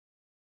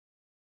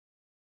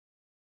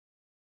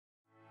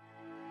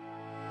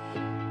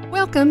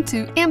Welcome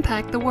to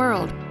Impact the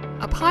World,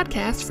 a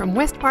podcast from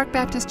West Park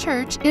Baptist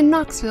Church in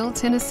Knoxville,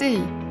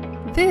 Tennessee.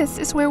 This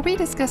is where we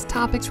discuss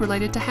topics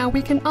related to how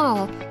we can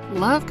all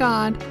love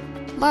God,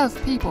 love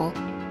people,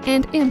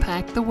 and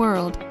impact the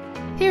world.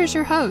 Here's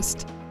your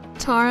host,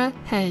 Tara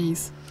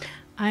Hayes.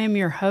 I am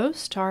your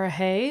host, Tara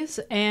Hayes,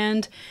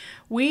 and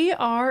we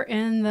are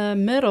in the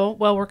middle,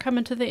 we're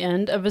coming to the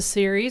end of a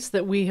series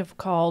that we have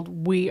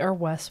called We Are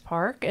West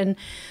Park. And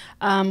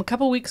a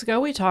couple weeks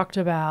ago, we talked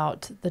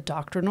about the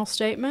doctrinal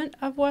statement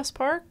of West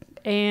Park,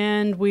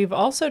 and we've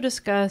also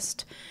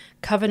discussed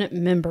covenant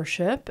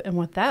membership and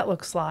what that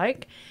looks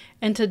like.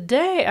 And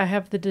today, I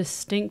have the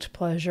distinct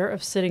pleasure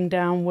of sitting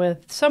down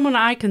with someone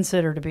I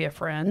consider to be a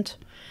friend,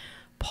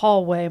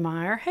 Paul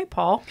Wehmeier. Hey,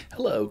 Paul.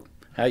 Hello.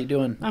 How you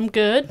doing? I'm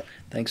good.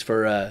 Thanks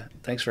for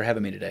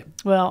having me today.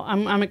 Well,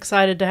 I'm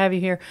excited to have you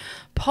here.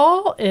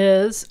 Paul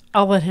is,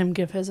 I'll let him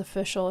give his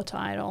official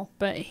title,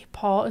 but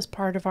Paul is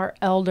part of our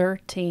elder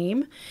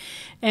team,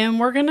 and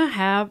we're going to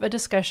have a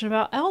discussion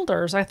about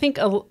elders. I think,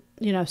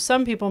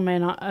 some people may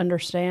not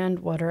understand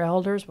what are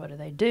elders, what do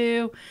they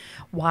do,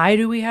 why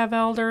do we have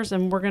elders,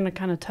 and we're going to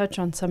kind of touch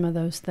on some of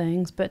those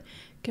things, but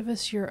give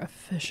us your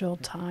official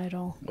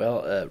title.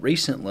 Well,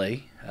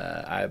 recently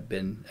I've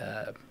been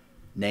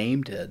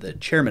named the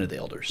chairman of the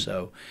elders,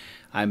 so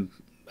I'm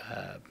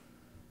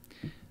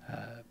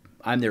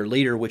their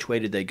leader. Which way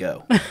did they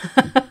go?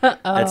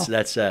 That's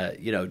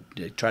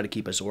try to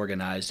keep us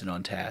organized and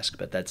on task.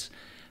 But that's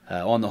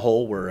on the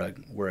whole, we're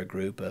a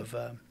group of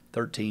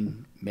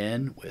 13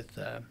 men with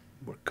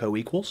we're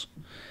co-equals,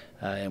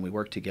 and we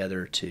work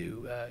together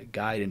to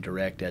guide and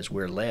direct as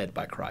we're led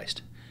by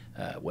Christ.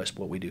 What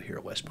we do here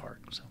at West Park.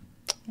 So,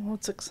 well,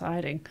 it's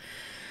exciting.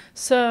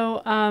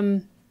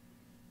 So,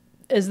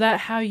 is that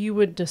how you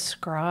would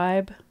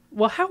describe?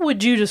 Well, how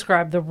would you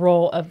describe the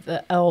role of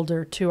the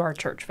elder to our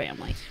church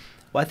family?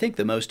 Well, I think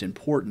the most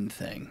important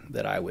thing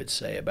that I would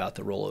say about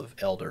the role of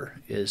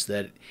elder is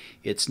that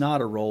it's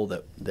not a role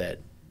that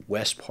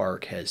West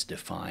Park has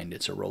defined.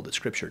 It's a role that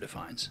Scripture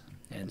defines.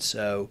 And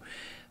so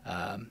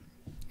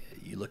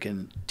you look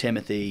in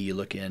Timothy, you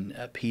look in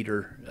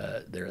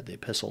Peter, there are the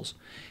epistles,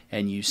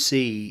 and you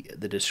see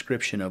the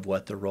description of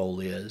what the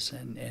role is.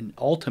 And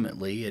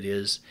ultimately it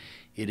is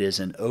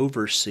an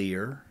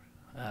overseer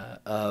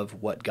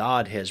of what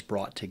God has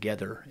brought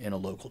together in a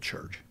local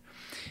church.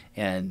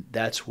 And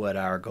that's what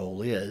our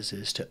goal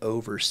is to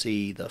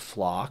oversee the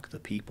flock, the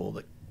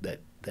people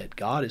that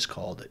God has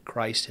called, that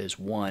Christ has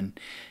won,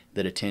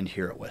 that attend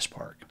here at West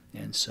Park.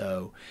 And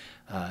so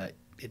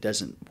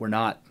we're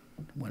not,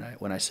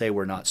 when I say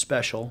we're not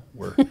special,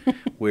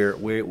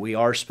 we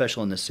are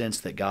special in the sense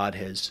that God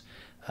has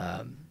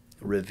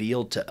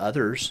revealed to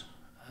others,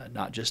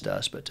 not just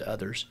us, but to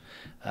others,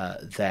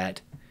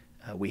 that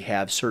we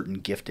have certain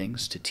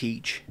giftings to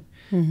teach,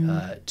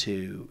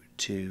 to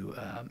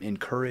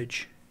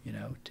encourage,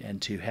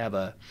 and to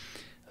have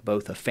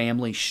both a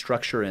family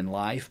structure in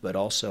life, but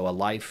also a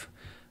life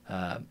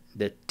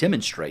that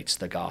demonstrates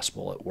the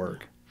gospel at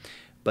work.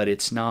 But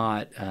it's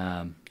not,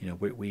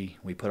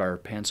 we put our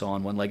pants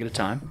on one leg at a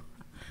time.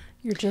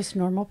 You're just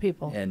normal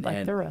people,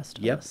 like the rest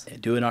of us.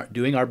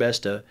 Doing our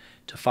best to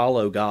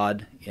follow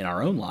God in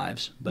our own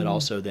lives, but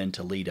also then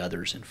to lead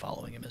others in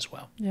following Him as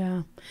well.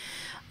 Yeah.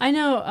 I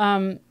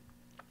know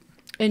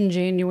in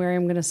January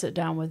I'm going to sit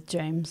down with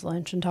James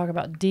Lynch and talk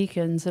about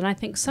deacons, and I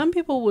think some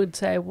people would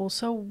say, well,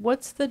 so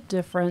what's the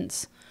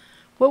difference?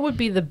 What would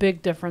be the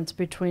big difference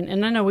between,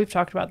 and I know we've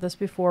talked about this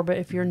before, but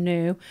if you're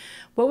new,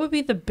 what would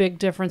be the big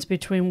difference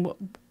between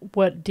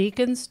what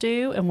deacons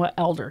do and what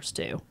elders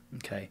do?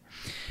 Okay.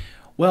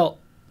 Well,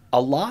 a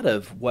lot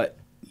of what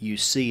you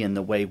see in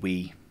the way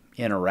we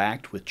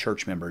interact with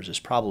church members is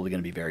probably going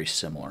to be very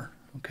similar,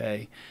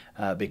 okay?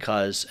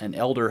 Because an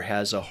elder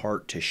has a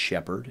heart to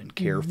shepherd and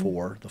care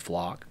for the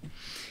flock.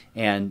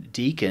 And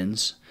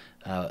deacons,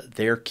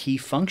 their key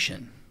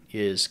function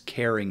is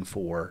caring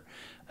for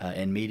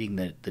and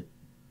meeting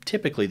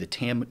typically the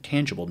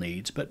tangible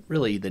needs, but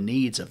really the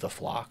needs of the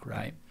flock,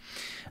 right?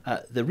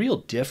 The real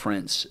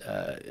difference,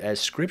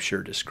 as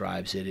Scripture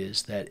describes it,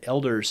 is that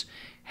elders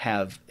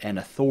have an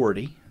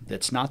authority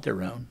that's not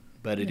their own,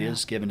 but it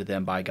is given to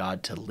them by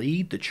God to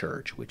lead the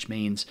church, which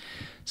means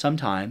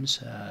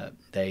sometimes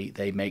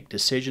they make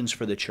decisions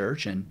for the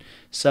church, and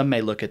some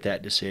may look at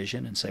that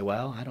decision and say,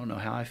 well, I don't know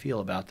how I feel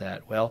about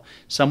that. Well,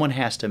 someone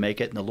has to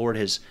make it, and the Lord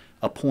has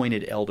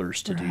appointed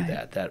elders to do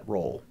that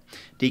role.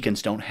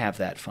 Deacons don't have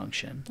that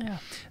function. Yeah.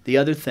 The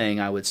other thing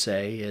I would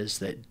say is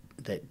that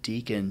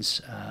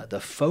deacons,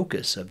 the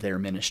focus of their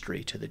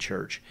ministry to the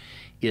church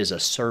is a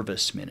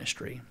service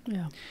ministry.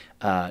 Yeah.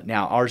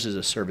 Now ours is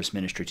a service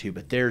ministry too,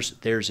 but theirs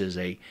is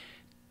a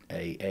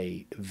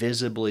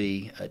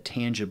visibly,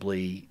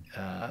 tangibly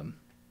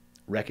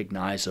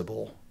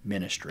recognizable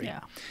ministry.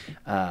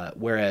 Yeah.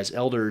 Whereas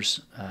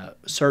elders,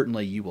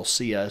 certainly you will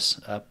see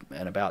us up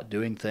and about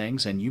doing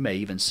things, and you may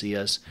even see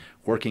us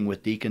working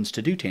with deacons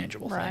to do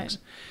tangible things.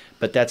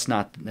 But that's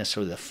not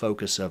necessarily the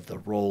focus of the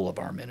role of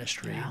our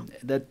ministry. Yeah.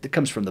 That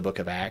comes from the book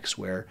of Acts,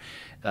 where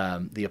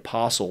the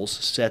apostles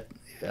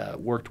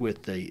worked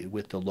with the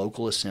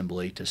local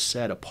assembly to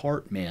set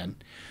apart men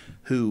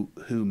who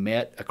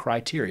met a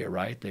criteria.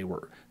 Right, they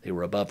were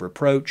above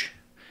reproach.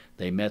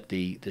 They met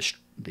the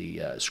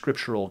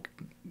scriptural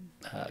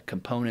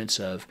components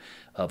of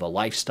a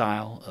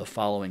lifestyle of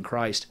following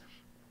Christ,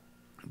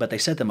 but they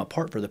set them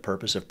apart for the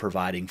purpose of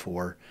providing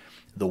for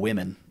the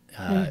women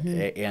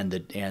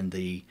and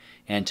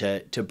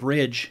to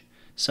bridge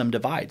some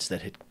divides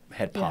that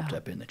had popped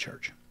up in the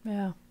church.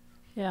 Yeah,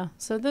 yeah.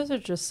 So those are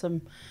just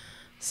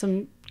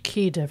some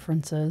key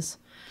differences.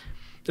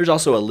 There's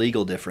also a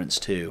legal difference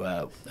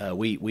too.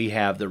 We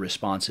have the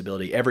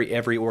responsibility.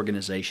 Every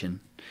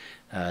organization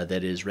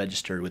that is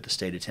registered with the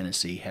state of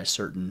Tennessee has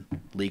certain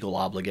legal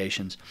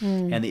obligations,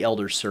 and the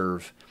elders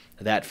serve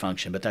that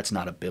function, but that's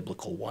not a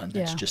biblical one.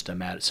 That's just a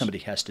matter. Somebody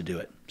has to do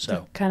it.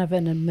 So kind of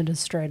an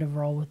administrative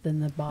role within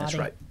the body. That's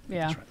right.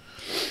 Yeah. That's right.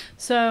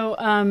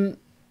 So,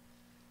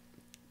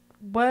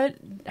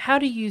 how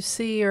do you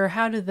see, or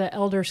how do the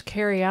elders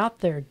carry out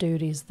their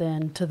duties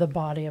then to the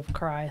body of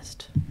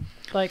Christ?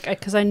 Like,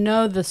 because I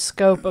know the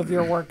scope of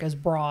your work is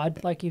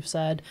broad, like you've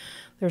said.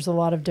 There's a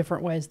lot of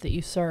different ways that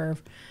you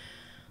serve.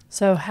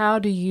 So how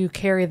do you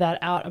carry that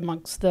out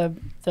amongst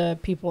the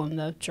people in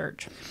the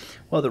church?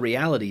 Well, the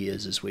reality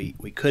is we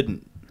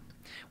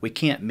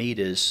can't meet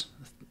as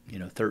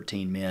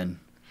 13 men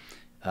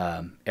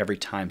every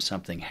time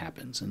something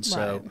happens, and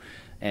so Right.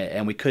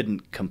 and we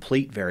couldn't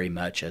complete very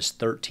much as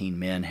 13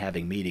 men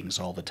having meetings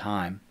all the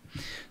time.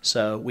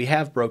 So we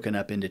have broken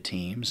up into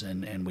teams,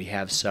 and we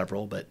have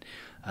several, but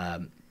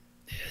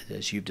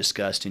as you've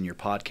discussed in your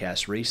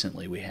podcast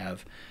recently, we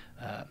have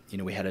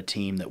we had a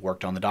team that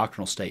worked on the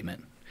doctrinal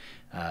statement.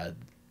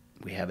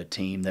 We have a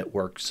team that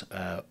works,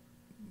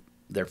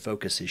 their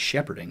focus is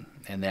shepherding,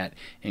 and that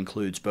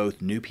includes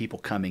both new people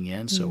coming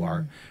in, so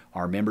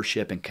our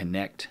membership and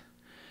connect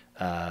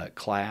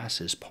class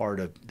is part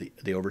of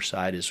the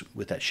oversight is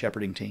with that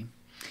shepherding team.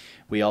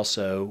 We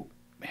also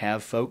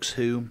have folks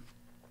who,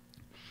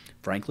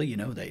 frankly,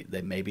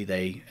 they maybe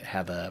they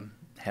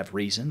have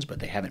reasons, but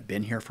they haven't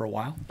been here for a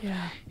while.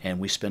 Yeah. And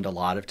we spend a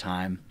lot of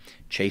time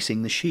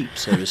chasing the sheep,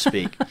 so to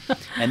speak.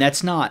 And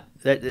it's not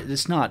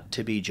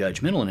to be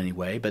judgmental in any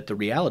way, but the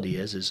reality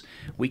is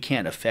we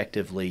can't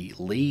effectively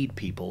lead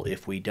people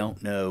if we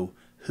don't know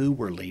who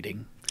we're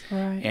leading,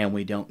 Right. and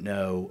we don't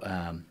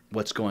know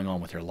what's going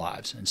on with their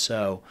lives. And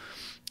so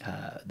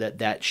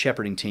that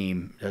shepherding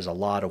team does a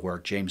lot of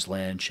work. James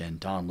Lynch and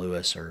Don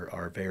Lewis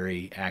are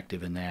very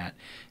active in that,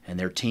 and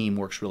their team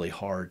works really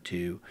hard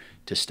to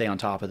stay on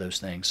top of those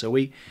things. So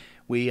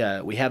we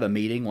have a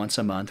meeting once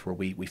a month where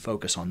we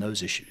focus on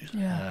those issues,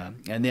 Yeah.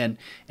 and then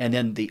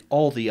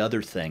all the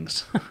other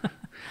things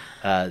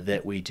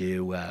that we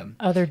do.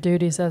 Other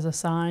duties as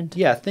assigned.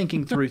 Yeah,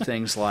 thinking through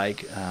things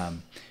like.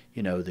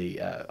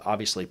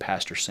 Obviously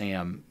Pastor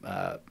Sam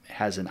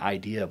has an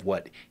idea of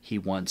what he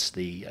wants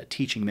the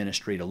teaching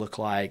ministry to look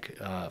like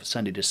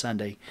Sunday to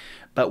Sunday,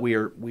 but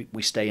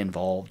we stay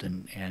involved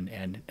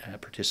and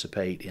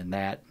participate in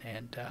that,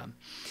 and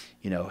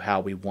how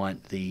we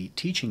want the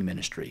teaching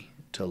ministry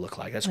to look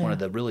like. That's one of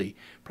the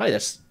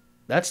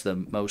that's the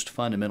most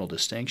fundamental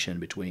distinction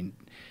between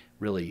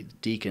really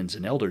deacons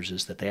and elders,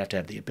 is that they have to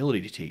have the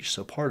ability to teach.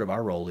 So part of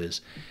our role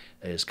is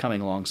coming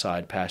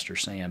alongside Pastor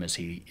Sam as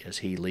he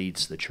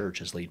leads the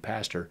church as lead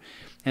pastor,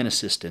 and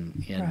assist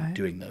in Right.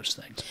 doing those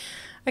things.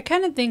 I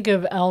kind of think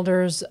of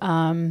elders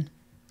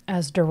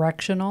as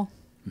directional,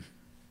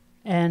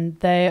 and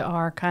they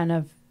are kind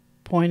of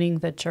pointing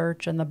the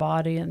church and the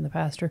body and the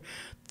pastor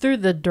through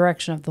the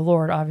direction of the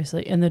Lord,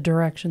 obviously, in the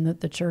direction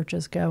that the church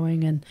is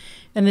going, and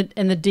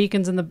the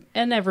deacons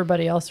and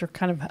everybody else are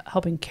kind of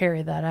helping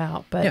carry that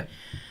out. But Yeah.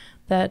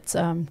 that's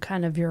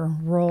kind of your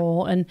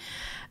role. And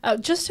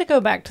just to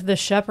go back to the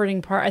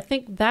shepherding part, I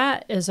think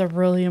that is a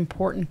really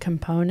important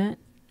component.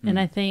 And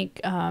I think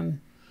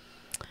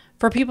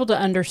for people to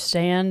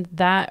understand,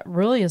 that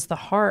really is the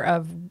heart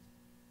of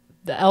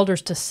the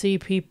elders, to see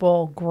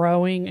people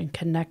growing and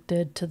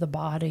connected to the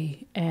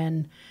body,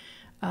 and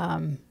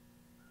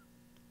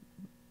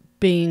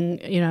being,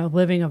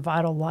 living a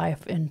vital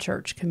life in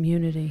church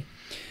community.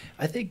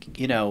 I think,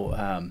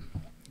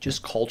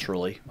 just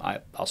culturally,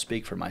 I'll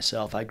speak for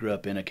myself. I grew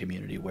up in a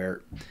community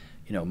where,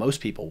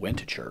 most people went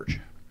to church.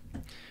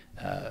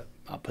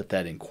 I'll put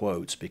that in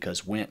quotes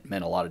because went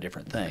meant a lot of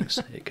different things.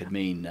 It could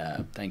mean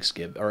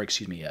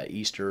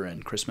Easter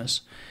and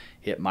Christmas.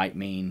 It might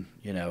mean,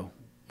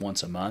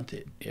 once a month.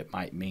 It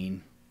might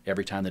mean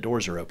every time the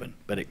doors are open.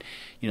 But it,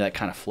 that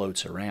kind of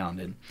floats around.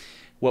 And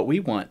what we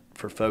want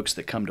for folks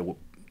that come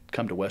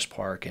to West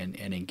Park and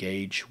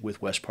engage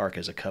with West Park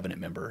as a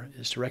covenant member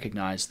is to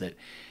recognize that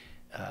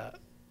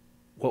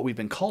what we've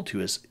been called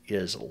to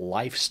is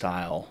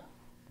lifestyle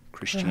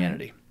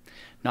Christianity, right.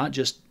 Not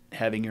just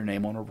having your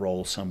name on a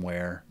roll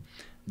somewhere,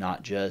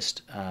 not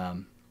just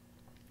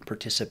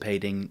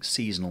participating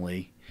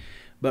seasonally,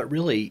 but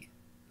really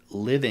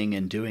living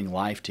and doing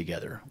life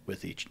together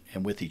with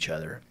each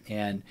other.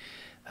 And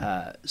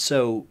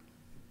so,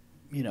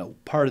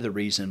 part of the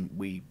reason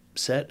we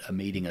set a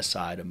meeting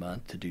aside a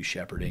month to do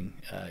shepherding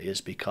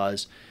is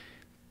because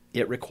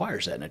it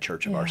requires that in a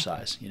church of our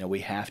size. We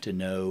have to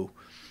know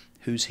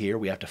who's here.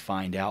 We have to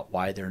find out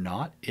why they're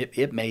not.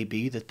 It may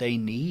be that they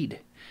need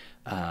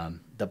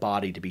the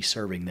body to be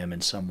serving them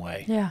in some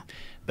way. Yeah.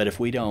 But if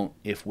we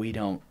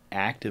don't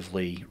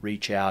actively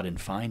reach out and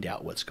find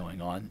out what's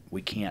going on,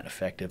 we can't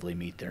effectively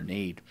meet their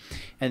need.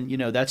 And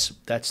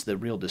that's the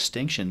real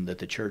distinction that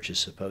the church is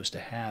supposed to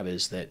have,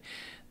 is that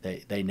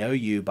they know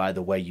you by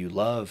the way you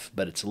love,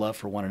 but it's love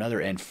for one another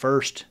and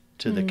first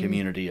to the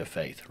community of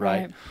faith,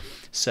 right?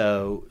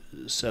 So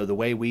the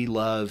way we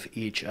love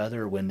each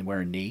other when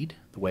we're in need,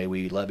 the way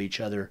we love each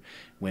other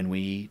when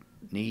we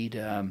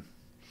need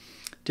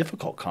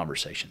difficult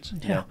conversations,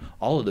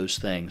 all of those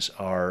things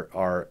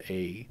are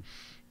a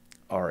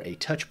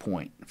touch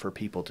point for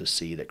people to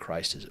see that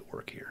Christ is at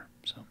work here.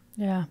 So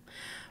yeah,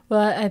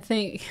 well, I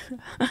think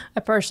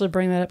I partially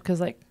bring that up because,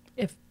 like,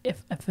 if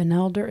an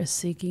elder is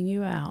seeking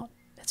you out,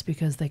 it's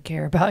because they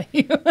care about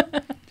you.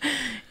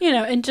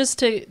 And just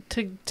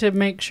to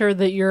make sure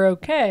that you're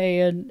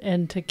okay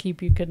and to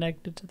keep you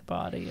connected to the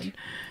body. And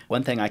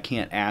one thing I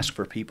can't ask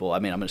for people,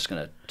 I'm just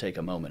going to take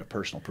a moment of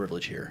personal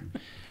privilege here.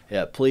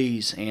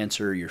 Please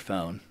answer your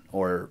phone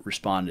or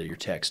respond to your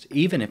text,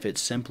 even if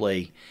it's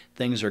simply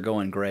things are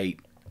going great,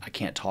 I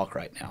can't talk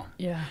right now.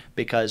 Yeah.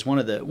 Because one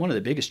of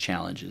the biggest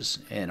challenges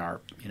in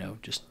our,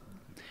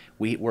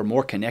 we're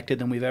more connected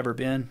than we've ever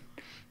been.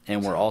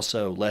 And we're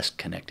also less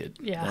connected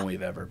than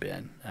we've ever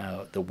been.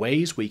 The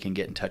ways we can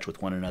get in touch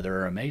with one another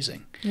are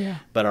amazing. Yeah.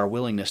 But our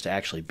willingness to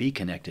actually be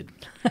connected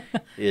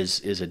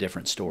is a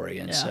different story.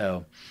 And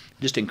so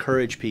just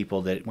encourage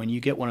people that when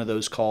you get one of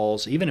those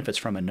calls, even if it's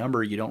from a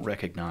number you don't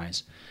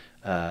recognize,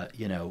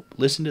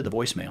 listen to the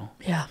voicemail.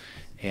 Yeah.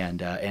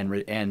 And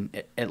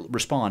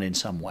respond in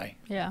some way.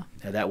 Yeah.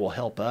 That will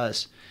help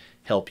us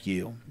help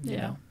you. You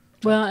know.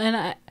 Well,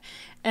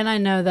 and I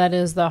know that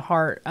is the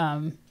heart.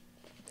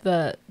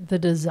 The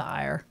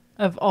desire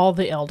of all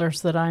the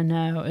elders that I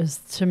know is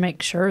to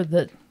make sure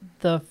that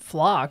the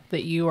flock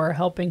that you are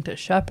helping to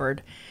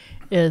shepherd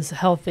is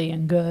healthy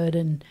and good,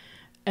 and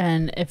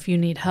if you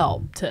need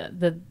help,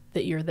 that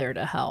you're there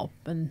to help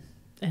and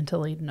to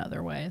lead in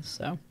other ways.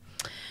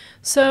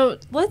 So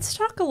let's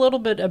talk a little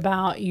bit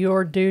about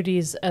your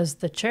duties as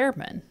the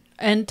chairman,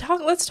 and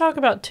let's talk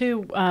about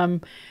too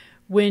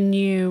when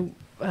you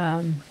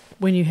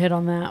hit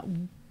on that,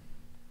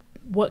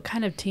 what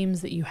kind of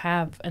teams that you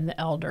have and the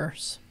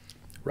elders.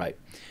 Right.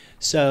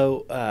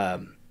 So,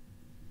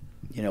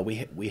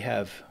 we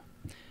have,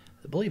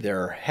 I believe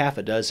there are half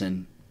a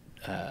dozen,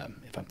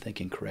 if I'm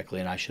thinking correctly,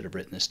 and I should have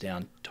written this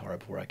down, Tara,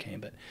 before I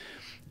came, but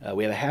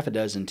we have a half a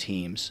dozen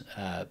teams.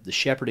 The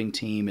shepherding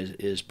team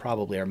is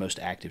probably our most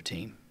active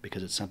team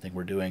because it's something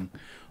we're doing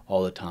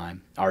all the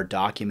time. Our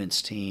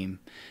documents team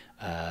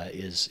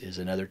is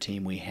another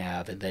team we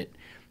have, and that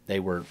they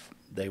were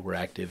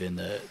active in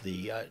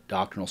the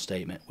doctrinal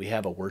statement. We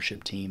have a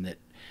worship team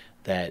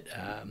that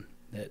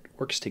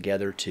works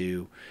together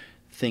to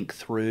think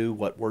through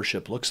what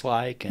worship looks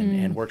like,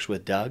 and works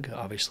with Doug.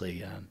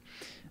 Obviously,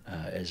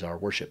 as our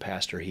worship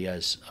pastor, he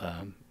has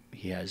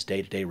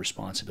day-to-day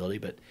responsibility,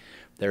 but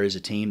there is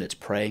a team that's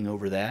praying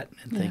over that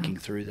and thinking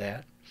through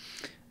that.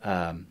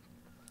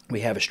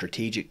 We have a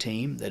strategic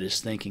team that is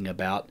thinking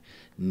about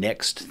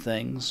next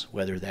things,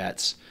 whether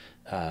that's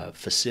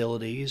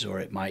facilities, or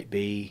it might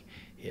be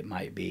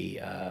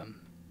the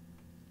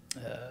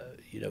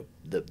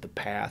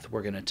path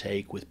we're going to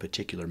take with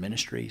particular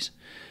ministries.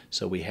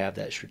 So we have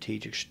that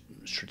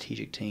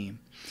strategic team,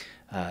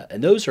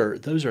 and those are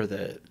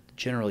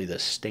generally the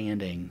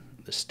standing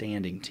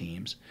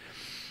teams.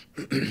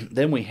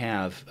 Then we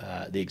have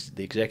the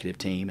executive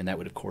team, and that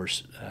would of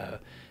course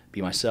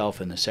be myself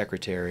and the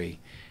secretary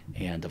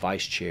and the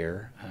vice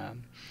chair.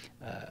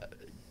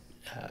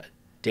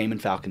 Damon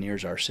Falconeer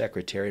is our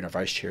secretary, and our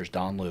vice chair is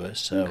Don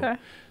Lewis.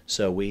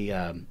 So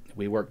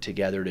we work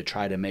together to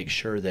try to make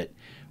sure that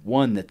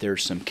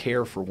there's some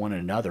care for one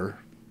another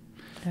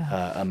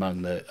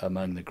among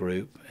the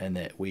group, and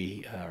that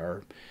we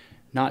are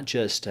not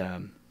just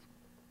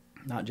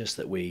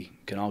that we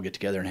can all get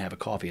together and have a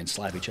coffee and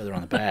slap each other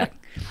on the back,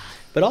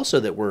 but also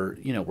that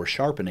we're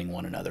sharpening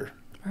one another,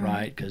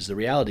 right? Because the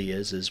reality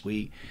is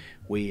we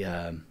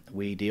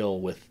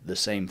deal with the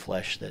same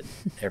flesh that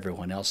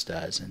everyone else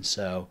does, and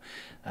so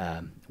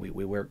we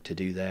work to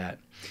do that.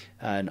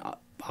 And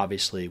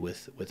obviously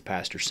with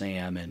Pastor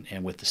Sam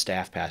and with the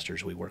staff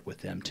pastors, we work with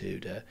them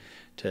too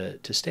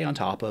to stay on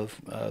top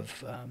of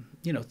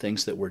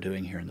things that we're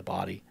doing here in the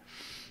body.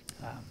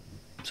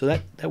 So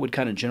that would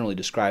kind of generally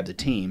describe the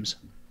teams.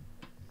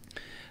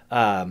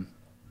 And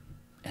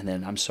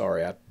then I'm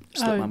sorry, I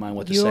slipped my mind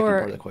with the second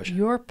part of the question.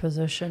 Your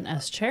position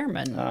as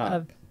chairman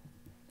of.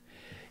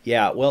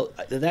 Yeah, well,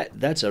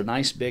 that's a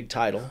nice big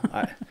title.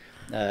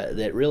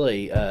 That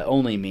really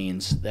only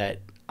means that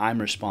I'm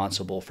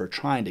responsible for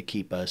trying to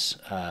keep us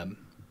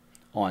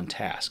on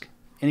task.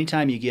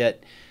 Anytime you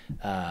get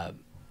a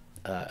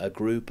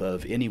group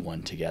of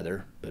anyone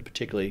together, but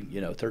particularly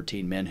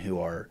 13 men who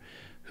are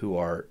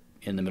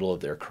in the middle of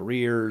their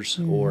careers,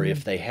 or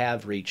if they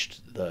have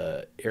reached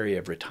the area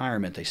of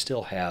retirement, they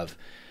still have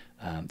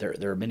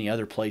there are many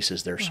other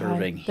places they're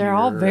serving here. They're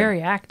all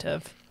very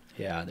active.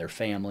 Yeah, their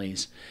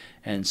families.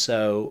 And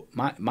so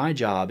my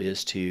job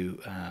is to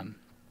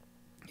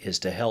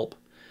help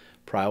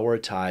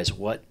prioritize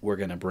what we're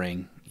going to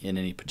bring in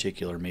any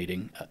particular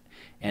meeting,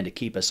 and to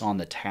keep us on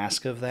the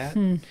task of that,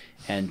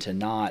 and to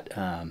not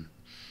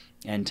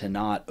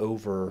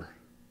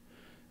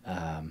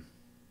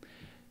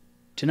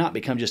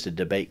become just a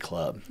debate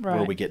club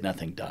where we get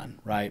nothing done,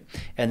 right?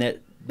 And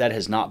that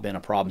has not been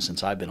a problem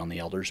since I've been on the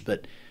elders,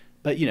 but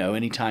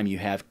anytime you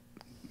have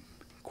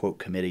quote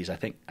committees, I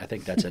think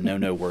that's a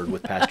no word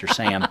with Pastor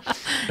Sam,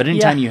 but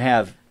anytime you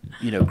have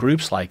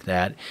groups like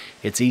that,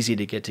 it's easy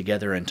to get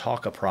together and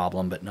talk a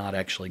problem but not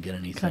actually get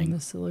anything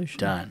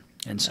done.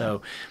 And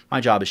so my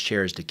job as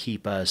chair is to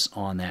keep us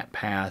on that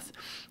path,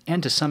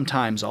 and to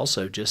sometimes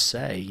also just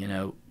say,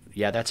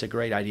 that's a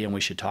great idea and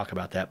we should talk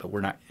about that, but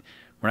we're not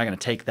going to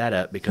take that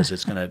up because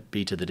it's going to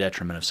be to the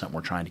detriment of something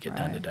we're trying to get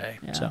done today.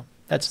 Yeah.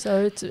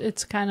 So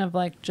it's kind of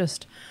like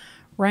just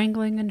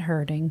wrangling and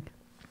herding.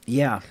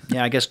 Yeah.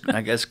 I guess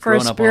for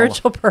a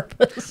spiritual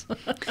purpose.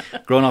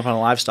 Growing up on a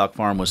livestock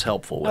farm was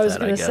helpful with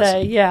that, I guess. I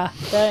was going to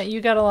say,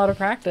 you got a lot of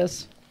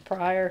practice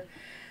prior.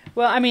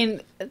 Well, I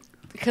mean,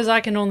 because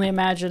I can only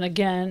imagine,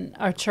 again,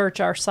 a church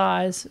our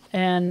size,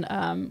 and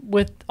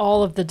with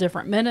all of the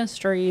different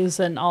ministries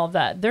and all of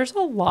that, there's a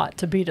lot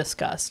to be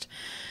discussed,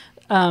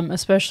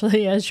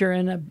 especially as you're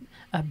in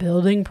a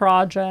building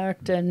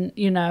project, and,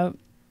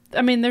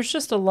 there's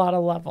just a lot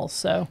of levels.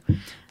 So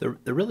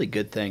the really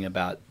good thing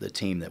about the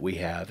team that we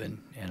have,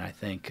 and I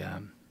think,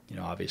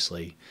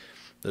 obviously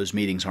those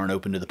meetings aren't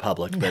open to the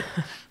public, but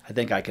I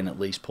think I can at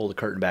least pull the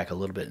curtain back a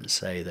little bit and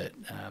say that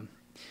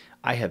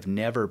I have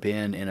never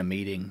been in a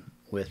meeting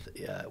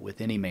with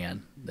any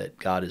man that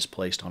God has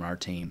placed on our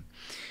team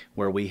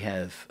where we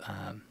have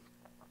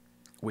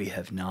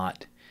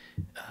not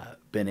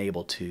been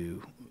able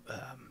to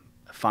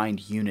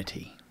find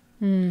unity.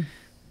 You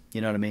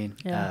know what I mean?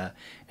 Yeah.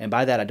 And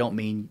by that I don't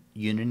mean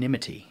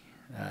unanimity,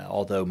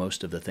 although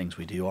most of the things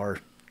we do are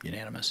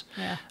unanimous.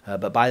 Yeah.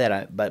 But by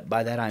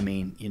that I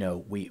mean,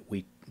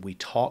 we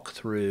talk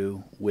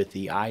through with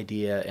the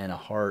idea and a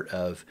heart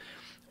of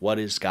what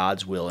is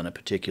God's will in a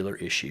particular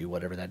issue,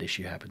 whatever that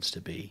issue happens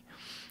to be.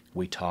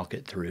 We talk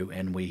it through,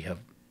 and we have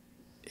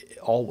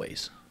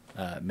always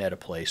met a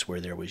place where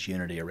there was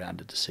unity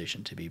around a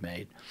decision to be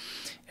made.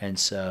 And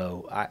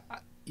so I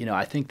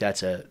think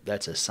that's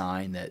a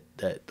sign that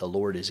the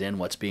Lord is in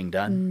what's being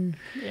done.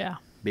 Yeah.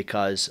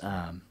 Because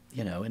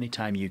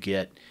anytime you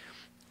get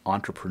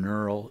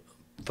entrepreneurial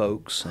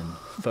folks and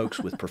folks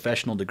with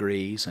professional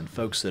degrees and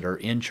folks that are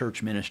in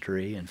church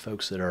ministry and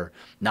folks that are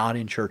not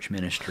in church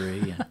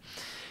ministry, and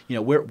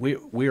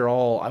we're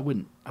all, I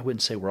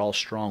wouldn't say we're all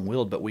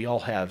strong-willed, but we all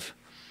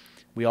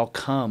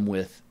come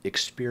with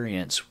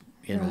experience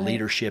in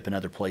leadership in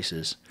other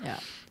places. Yeah.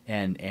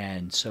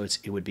 And so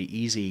it would be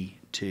easy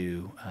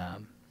to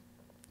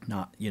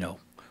not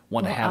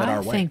want to have it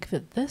our way. I think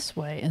that this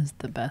way is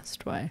the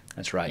best way.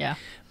 That's right. Yeah.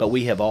 But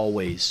we have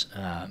always,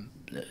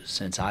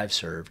 since I've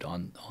served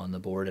on the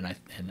board, and I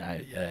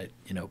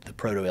the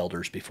proto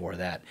elders before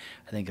that,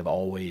 I think have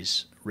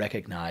always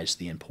recognized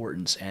the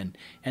importance and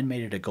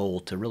made it a goal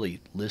to really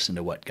listen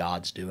to what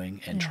God's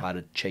doing and try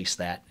to chase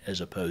that,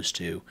 as opposed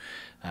to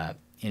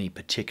any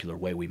particular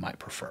way we might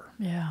prefer.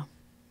 Yeah.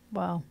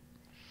 Well,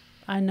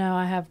 I know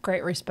I have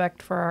great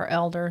respect for our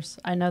elders.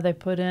 I know they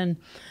put in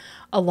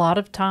a lot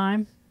of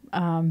time,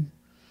 and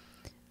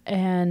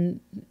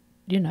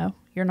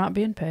you're not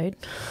being paid.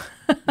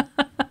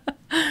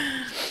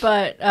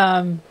 But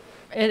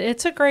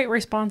it's a great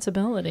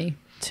responsibility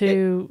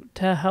to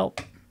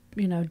help,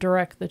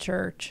 direct the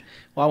church.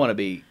 Well, I want to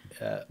be.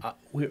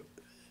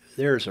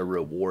 There's a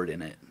reward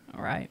in it,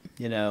 All right.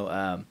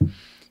 and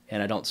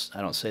I don't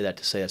say that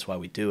to say that's why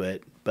we do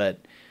it, but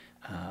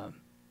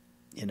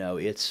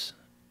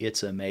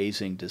it's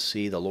amazing to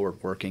see the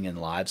Lord working in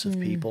the lives of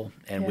people,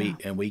 and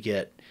we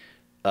get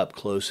up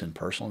close and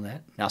personal in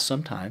that. Now,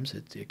 sometimes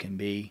it can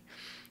be,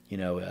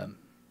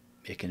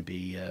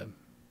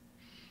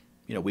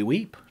 we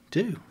weep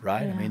too,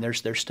 right? Yeah. I mean,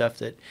 there's stuff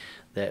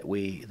that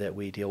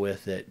we deal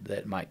with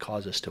that might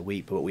cause us to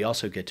weep, but we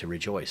also get to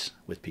rejoice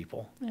with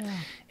people. Yeah.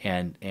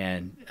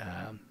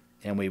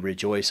 And we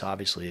rejoice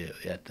obviously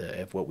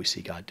at what we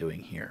see God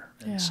doing here.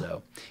 And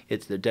so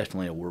it's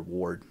definitely a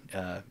reward.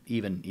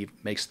 Even it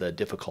makes the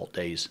difficult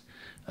days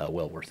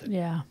well worth it.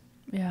 Yeah.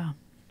 Yeah.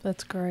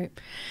 That's great.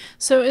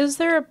 So is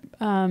there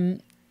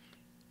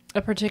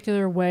a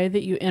particular way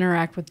that you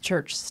interact with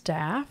church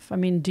staff? I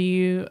mean, do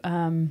you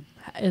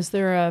is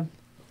there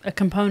a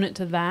component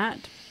to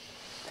that?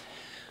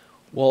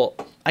 Well,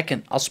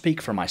 I'll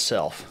speak for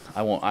myself.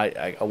 I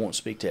won't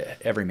speak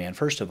to every man.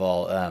 First of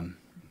all,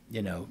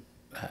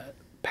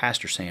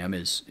 Pastor Sam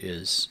is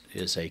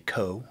a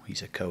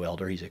he's a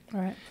co-elder.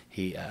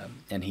 He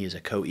is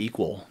a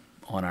co-equal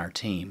on our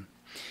team.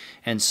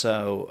 And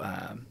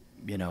so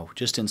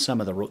just in some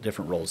of the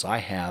different roles I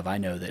have, I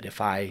know that if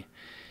I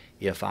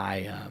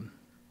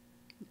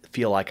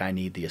feel like I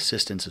need the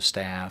assistance of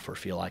staff, or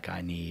feel like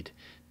I need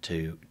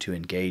to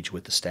engage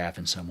with the staff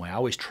in some way. I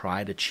always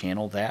try to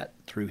channel that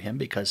through him,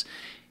 because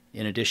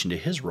in addition to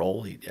his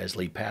role as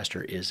lead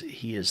pastor,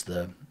 he's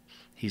the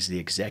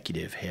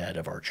executive head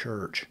of our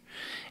church,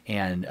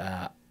 and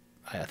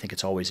I think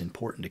it's always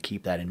important to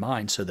keep that in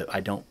mind so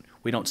that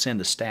we don't send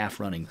the staff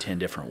running 10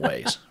 different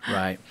ways,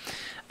 right?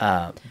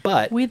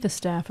 But we, the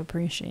staff,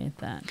 appreciate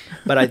that.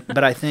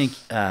 but I think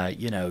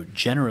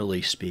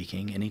generally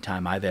speaking,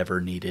 anytime I've ever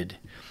needed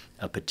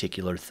a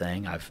particular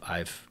thing,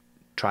 I've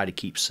tried to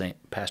keep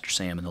Pastor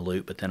Sam in the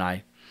loop. But then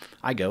I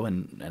go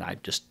and I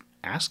just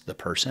ask the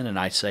person, and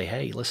I say,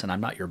 hey, listen,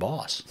 I'm not your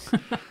boss.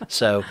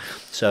 so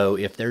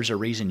if there's a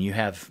reason you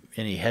have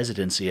any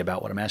hesitancy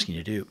about what I'm asking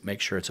you to do,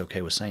 make sure it's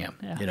okay with Sam.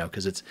 Yeah.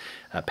 Because it's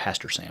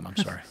Pastor Sam. I'm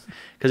sorry,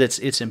 because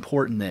it's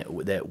important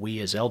that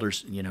we as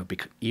elders,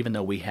 even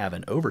though we have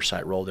an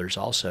oversight role, there's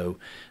also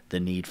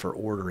the need for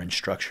order and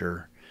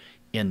structure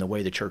in the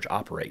way the church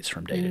operates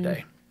from day to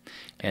day.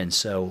 And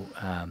so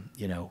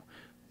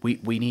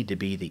we need to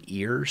be the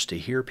ears to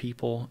hear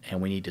people,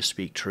 and we need to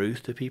speak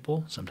truth to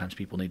people. Sometimes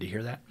people need to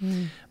hear that.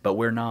 But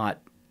we're not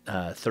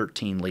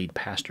 13 lead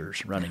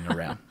pastors running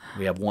around.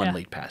 We have one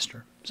lead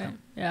pastor. So. Right.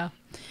 Yeah.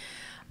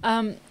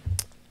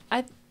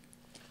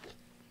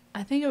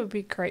 I think it would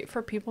be great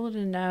for people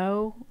to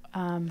know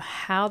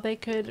how they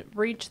could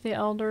reach the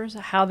elders,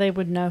 how they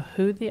would know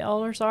who the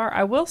elders are.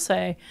 I will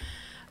say,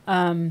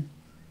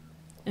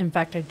 in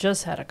fact, I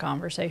just had a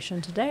conversation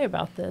today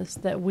about this,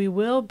 that we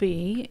will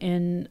be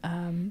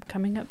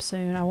coming up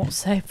soon. I won't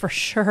say for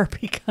sure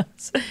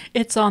because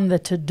it's on the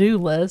to-do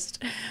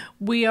list.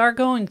 We are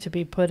going to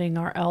be putting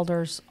our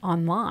elders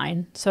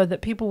online so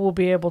that people will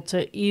be able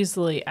to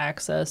easily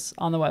access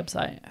on the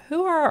website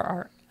who are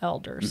our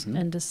elders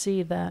and to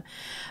see that.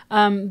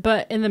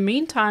 But in the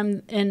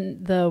meantime,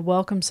 in the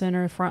Welcome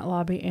Center, front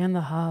lobby, and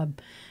the hub,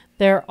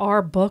 there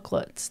are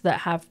booklets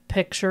that have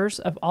pictures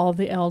of all of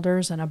the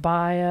elders and a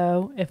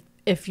bio.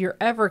 If you're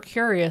ever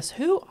curious,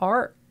 who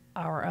are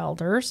our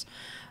elders?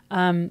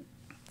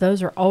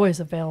 Those are always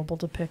available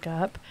to pick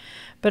up.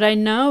 But I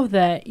know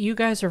that you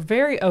guys are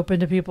very open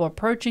to people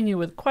approaching you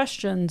with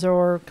questions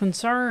or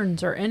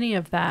concerns or any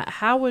of that.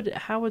 How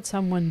would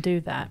someone do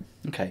that?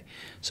 Okay,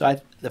 so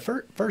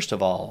first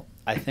of all,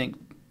 I think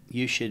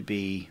you should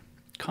be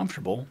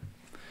comfortable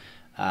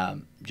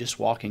just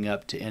walking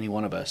up to any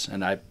one of us,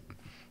 and I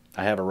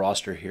have a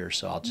roster here,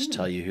 so I'll just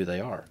tell you who they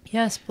are.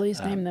 Yes,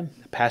 please name them.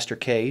 Pastor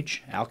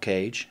Cage, Al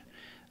Cage,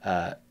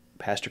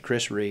 Pastor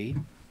Chris Reed,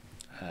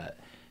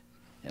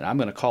 and I'm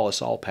going to call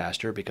us all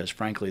pastor because,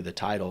 frankly, the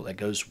title that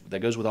goes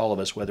with all of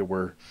us, whether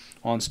we're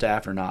on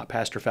staff or not.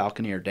 Pastor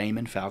Falconeer,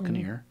 Damon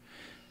Falconeer,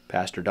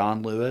 Pastor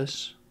Don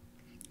Lewis,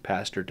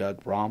 Pastor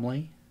Doug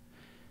Bromley,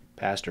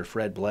 Pastor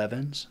Fred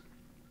Blevins,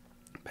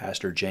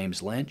 Pastor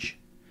James Lynch,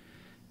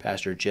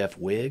 Pastor Jeff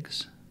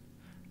Wiggs,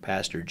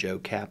 Pastor Joe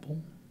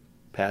Capel,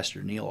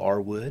 Pastor Neil R.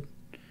 Wood,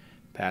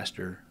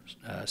 Pastor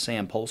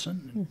Sam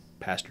Polson,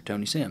 Pastor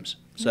Tony Sims.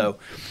 So,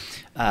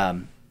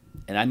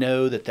 and I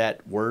know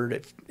that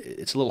word,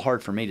 it's a little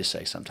hard for me to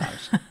say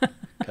sometimes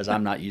because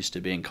I'm not used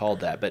to being called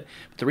that. But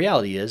the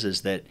reality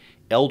is that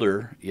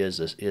elder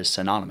is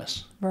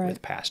synonymous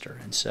with pastor.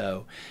 And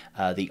so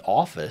the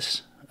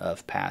office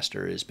of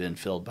pastor has been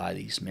filled by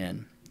these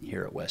men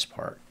here at West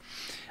Park.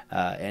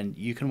 And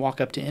you can walk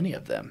up to any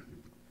of them.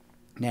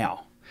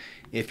 Now,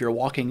 if you're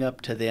walking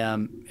up to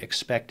them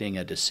expecting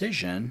a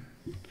decision,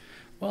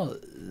 well,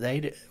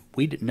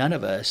 none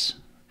of us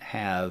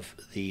have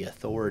the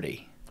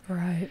authority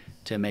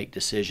to make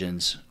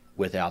decisions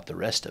without the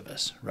rest of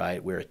us,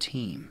 right? We're a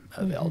team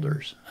of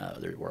elders.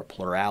 We're a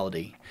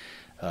plurality,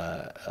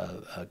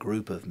 a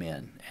group of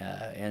men.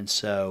 And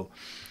so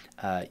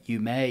you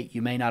may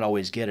not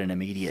always get an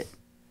immediate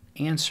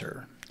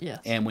answer.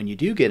 Yes. And when you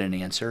do get an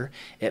answer,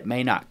 it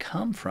may not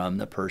come from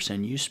the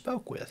person you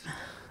spoke with.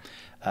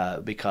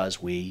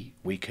 Because we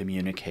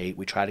communicate,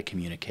 we try to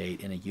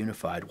communicate in a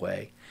unified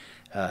way,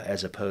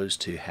 as opposed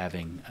to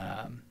having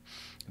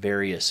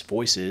various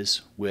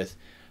voices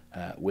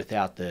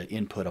without the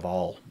input of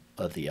all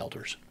of the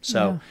elders.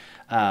 So,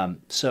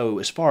 so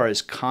as far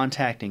as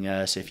contacting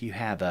us, if you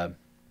have a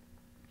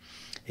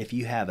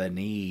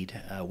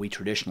need, we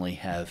traditionally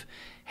have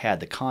had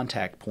the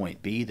contact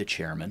point be the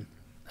chairman.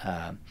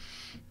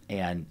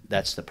 And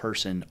that's the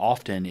person,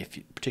 often,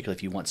 particularly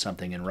if you want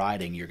something in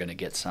writing, you're going to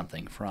get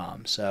something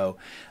from. So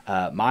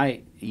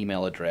my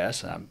email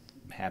address, I'm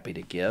happy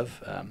to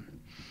give.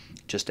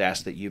 Just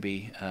ask that you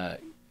be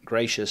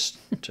gracious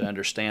to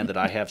understand that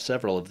I have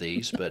several of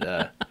these,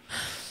 but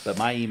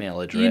my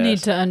email address... You need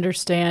to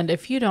understand,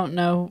 if you don't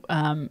know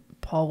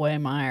Paul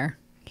Wehmeier,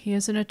 he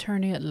is an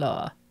attorney at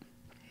law.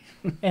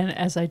 And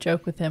as I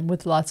joke with him,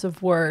 with lots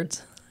of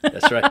words.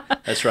 That's right.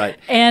 That's right.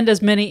 And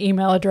as many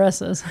email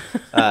addresses.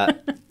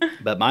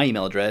 But my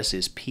email address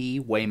is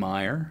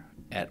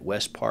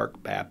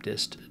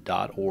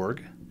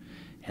pwehmeier@westparkbaptist.org,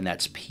 and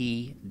that's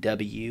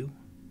PWEH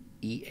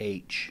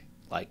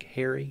like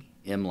Harry,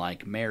 M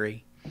like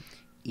Mary,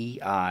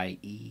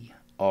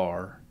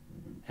 EIER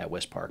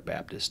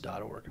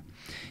westparkbaptist.org.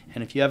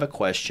 And if you have a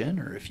question,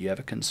 or if you have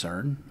a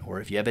concern,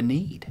 or if you have a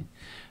need,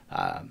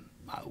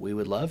 we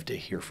would love to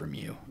hear from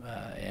you,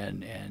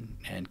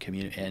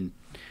 and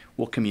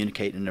we'll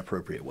communicate in an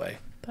appropriate way.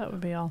 That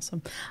would be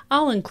awesome.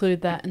 I'll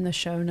include that in the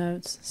show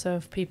notes, so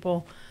if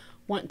people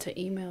want to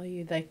email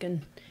you, they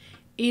can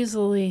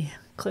easily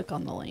click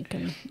on the link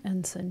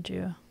and send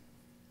you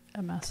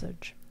a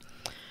message.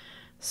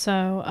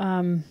 So,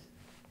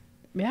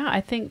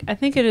 I think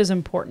it is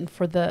important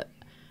for the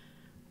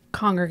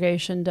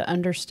congregation to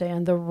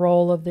understand the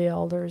role of the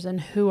elders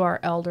and who our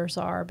elders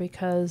are,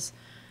 because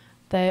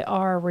they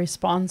are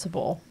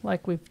responsible,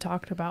 like we've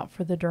talked about,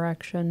 for the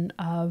direction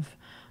of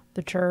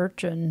the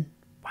church and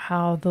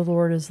how the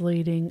Lord is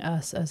leading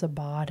us as a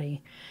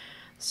body.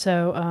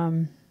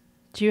 So,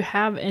 do you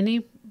have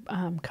any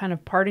kind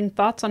of parting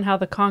thoughts on how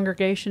the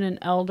congregation and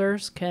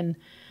elders can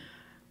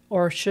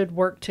or should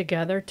work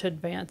together to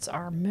advance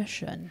our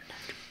mission?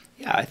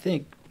 Yeah, I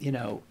think,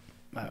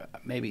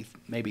 maybe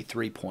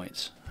 3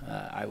 points,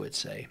 I would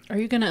say. Are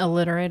you going to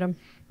alliterate them?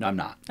 No, I'm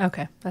not.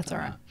 Okay, that's all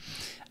right.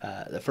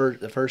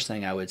 The first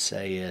thing I would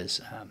say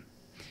is,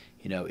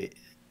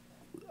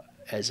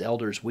 as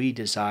elders, we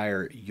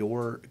desire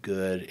your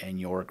good and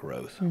your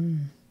growth.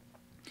 Mm.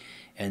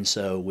 And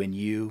so when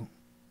you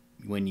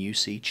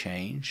see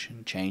change,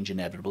 and change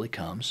inevitably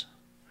comes,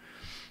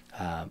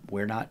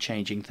 we're not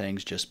changing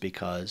things just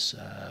because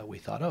we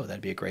thought,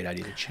 that'd be a great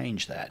idea to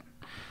change that.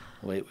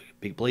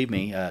 Believe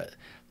me,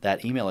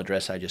 that email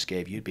address I just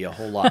gave you would be a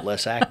whole lot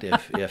less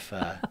active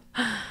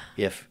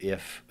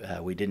if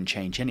we didn't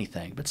change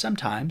anything. But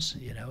sometimes,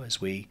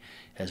 as we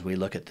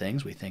look at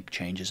things, we think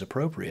change is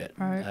appropriate.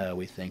 Right.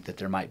 We think that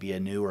there might be a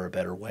new or a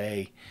better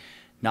way,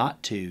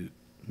 not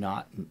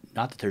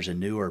that there's a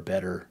new or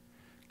better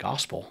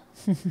gospel,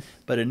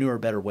 but a new or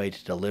better way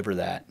to deliver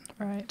that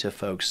to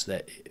folks,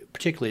 that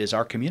particularly as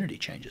our community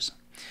changes.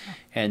 Yeah.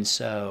 And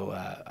so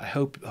I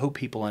hope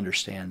people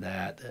understand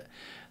that.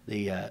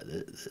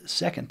 The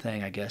second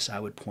thing I guess I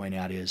would point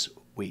out is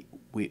we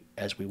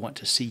as we want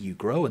to see you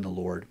grow in the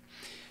Lord,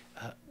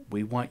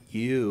 we want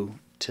you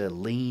to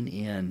lean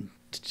in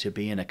to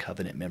being a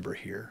covenant member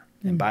here.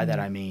 And by that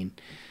I mean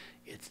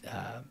it's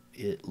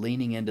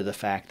leaning into the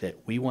fact that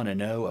we want to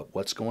know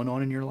what's going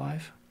on in your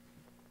life,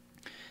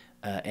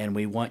 and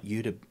we want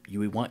you to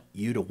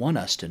want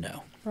us to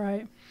know,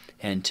 right?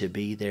 And to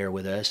be there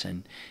with us,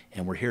 and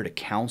we're here to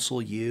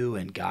counsel you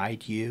and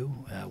guide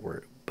you.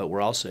 We're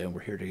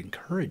here to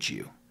encourage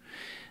you,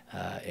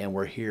 and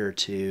we're here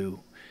to,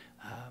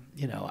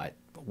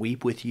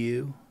 weep with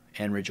you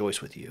and rejoice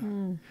with you.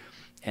 Mm.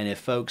 And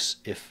if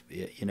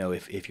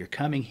you're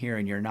coming here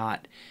and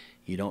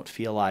you don't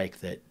feel like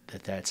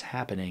that's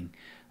happening,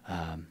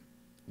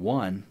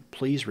 one,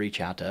 please reach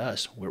out to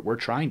us. We're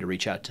trying to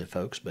reach out to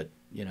folks, but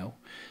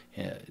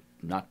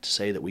not to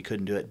say that we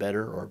couldn't do it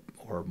better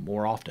or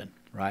more often,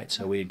 right?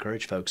 So we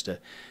encourage folks to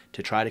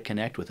try to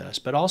connect with us,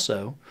 but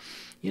also,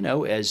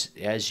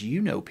 as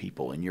you know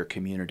people in your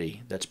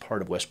community that's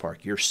part of West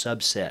Park, your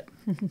subset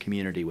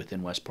community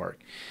within West Park,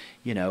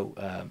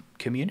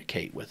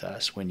 communicate with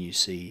us when you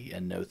see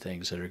and know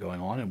things that are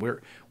going on, and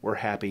we're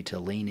happy to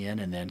lean in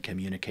and then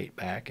communicate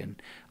back.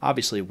 And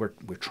obviously, we're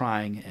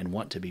trying and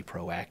want to be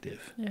proactive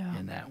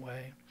in that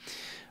way.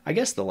 I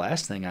guess the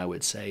last thing I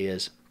would say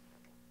is,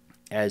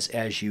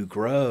 as you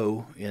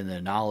grow in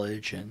the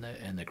knowledge and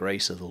the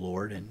grace of the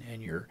Lord,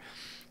 and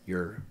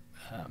you're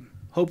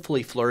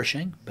hopefully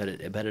flourishing, but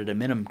at a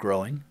minimum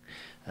growing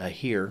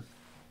here,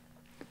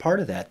 part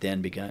of that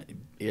then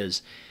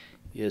is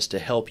to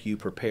help you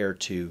prepare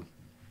to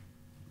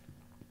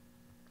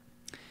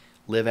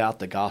live out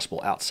the gospel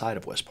outside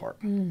of West Park.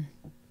 Mm.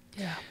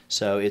 Yeah.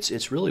 So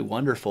it's really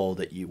wonderful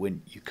that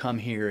when you come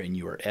here and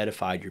you are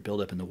edified, you're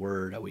built up in the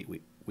Word.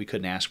 We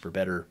couldn't ask for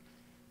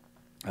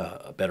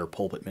a better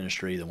pulpit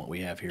ministry than what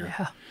we have here.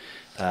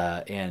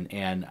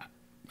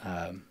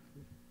 Yeah.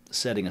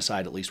 Setting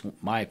aside at least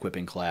my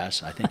equipping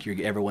class, I think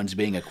everyone's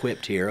being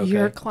equipped here. Okay?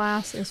 Your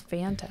class is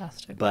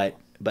fantastic. But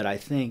I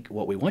think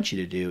what we want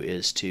you to do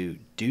is to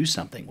do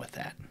something with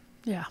that.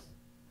 Yeah.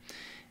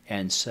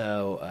 And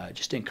so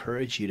just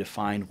encourage you to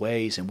find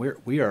ways, and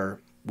we are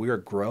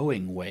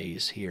growing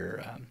ways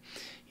here.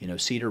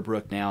 Cedar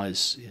Brook now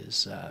has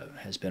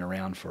been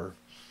around for,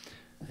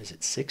 is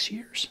it 6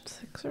 years?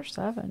 6 or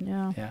 7,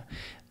 yeah.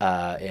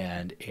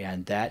 Yeah.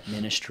 And that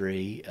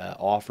ministry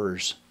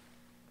offers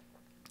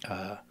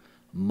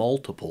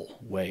multiple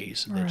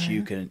ways that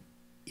you can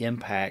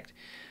impact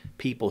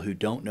people who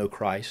don't know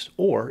Christ,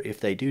 or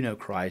if they do know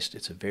Christ,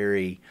 it's a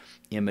very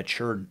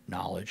immature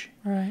knowledge,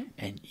 right?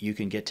 And you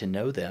can get to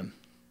know them,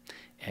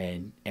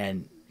 and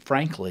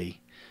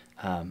frankly,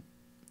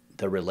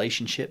 the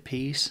relationship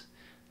piece,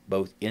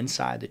 both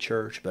inside the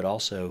church, but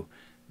also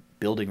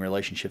building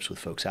relationships with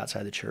folks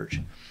outside the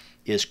church,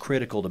 is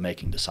critical to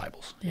making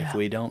disciples. Yeah.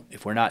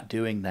 If we're not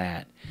doing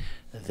that,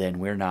 then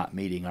we're not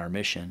meeting our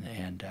mission,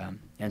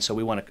 and so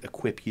we want to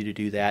equip you to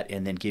do that,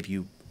 and then give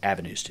you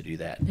avenues to do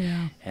that.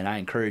 Yeah. And I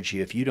encourage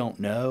you, if you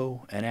don't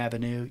know an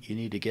avenue, you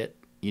need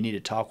to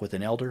talk with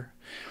an elder,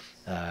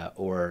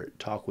 or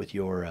talk with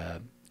your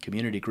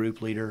community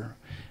group leader.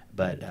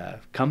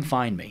 But come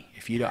find me.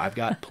 If you don't, I've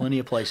got plenty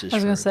of places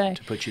to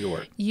put you to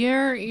work.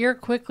 You're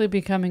quickly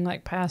becoming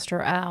like Pastor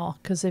Al,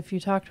 because if you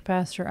talk to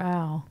Pastor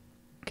Al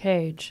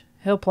Cage,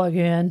 he'll plug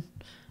you in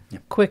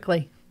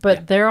quickly.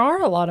 But there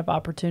are a lot of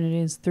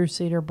opportunities through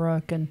Cedar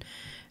Brook and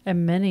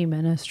many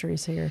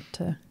ministries here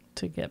to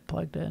get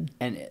plugged in.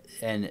 And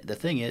the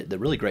thing is, the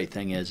really great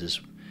thing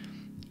is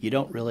you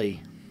don't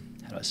really,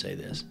 how do I say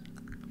this?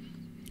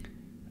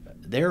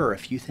 There are a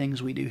few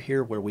things we do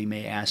here where we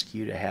may ask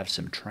you to have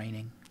some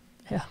training.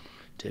 Yeah.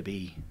 To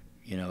be,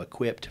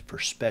 equipped for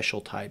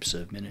special types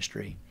of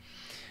ministry.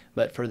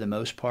 But for the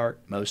most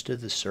part, most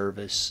of the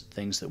service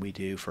things that we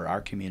do for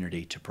our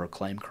community to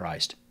proclaim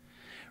Christ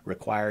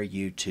require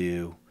you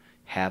to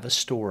have a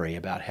story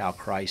about how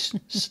Christ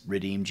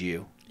redeemed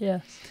you.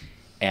 Yes.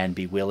 And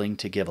be willing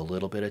to give a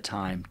little bit of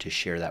time to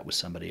share that with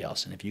somebody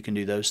else. And if you can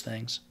do those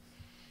things,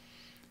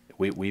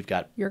 we've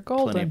got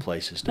plenty of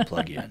places to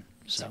plug you in.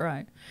 So. That's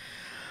right.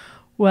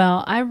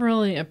 Well, I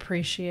really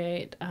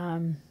appreciate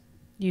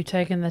you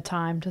taking the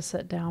time to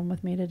sit down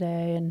with me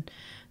today and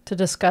to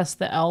discuss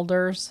the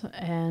elders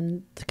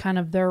and kind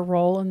of their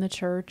role in the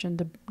church and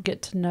to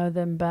get to know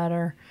them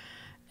better.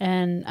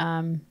 And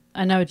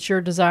I know it's your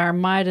desire,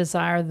 my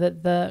desire,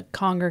 that the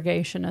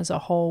congregation as a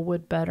whole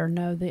would better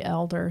know the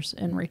elders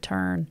in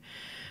return.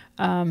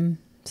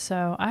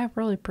 So I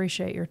really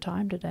appreciate your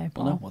time today,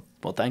 Paul.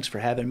 Well, thanks for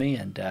having me,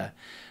 and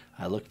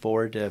I look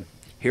forward to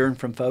hearing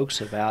from folks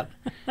about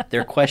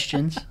their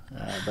questions,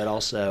 but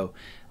also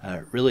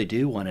really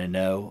do want to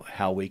know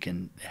how we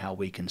can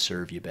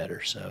serve you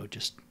better. So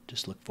just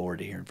look forward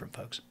to hearing from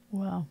folks.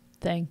 Well,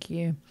 thank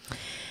you.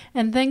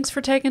 And thanks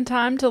for taking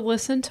time to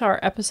listen to our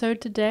episode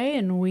today,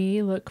 and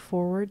we look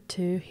forward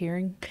to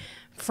hearing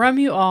from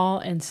you all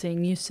and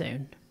seeing you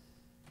soon.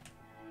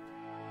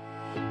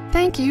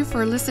 Thank you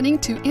for listening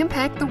to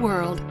Impact the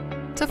World.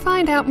 To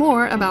find out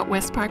more about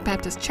West Park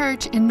Baptist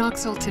Church in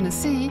Knoxville,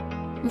 Tennessee,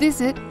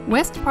 visit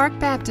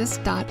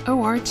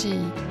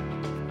westparkbaptist.org.